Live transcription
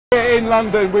in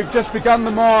London. We've just begun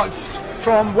the march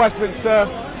from Westminster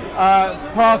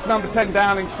past number 10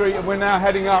 Downing Street, and we're now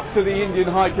heading up to the Indian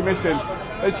High Commission.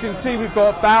 As you can see, we've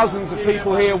got thousands of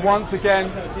people here once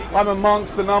again. I'm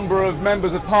amongst the number of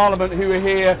members of Parliament who are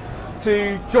here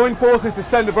to join forces to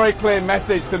send a very clear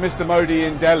message to Mr. Modi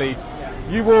in Delhi.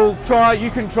 You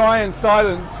can try and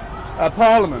silence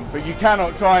Parliament, but you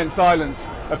cannot try and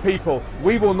silence a people.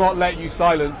 We will not let you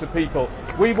silence a people.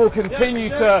 We will continue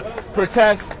to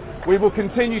protest. We will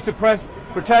continue to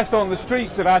protest on the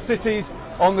streets of our cities,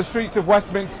 on the streets of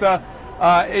Westminster,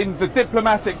 in the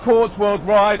diplomatic courts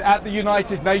worldwide, at the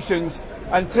United Nations,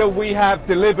 until we have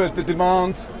delivered the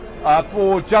demands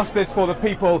for justice for the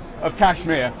people of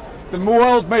Kashmir. The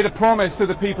world made a promise to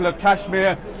the people of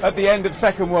Kashmir at the end of the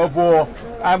Second World War,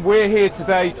 and we're here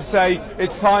today to say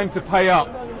it's time to pay up.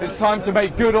 It's time to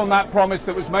make good on that promise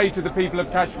that was made to the people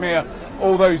of Kashmir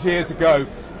all those years ago.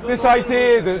 This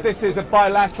idea that this is a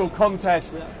bilateral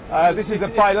contest, this is a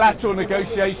bilateral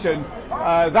negotiation,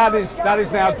 that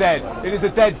is now dead. It is a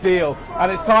dead deal,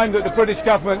 and it's time that the British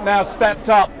government now stepped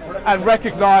up and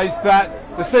recognised that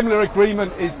the similar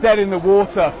agreement is dead in the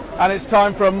water, and it's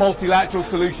time for a multilateral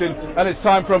solution, and it's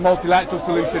time for a multilateral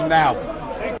solution now.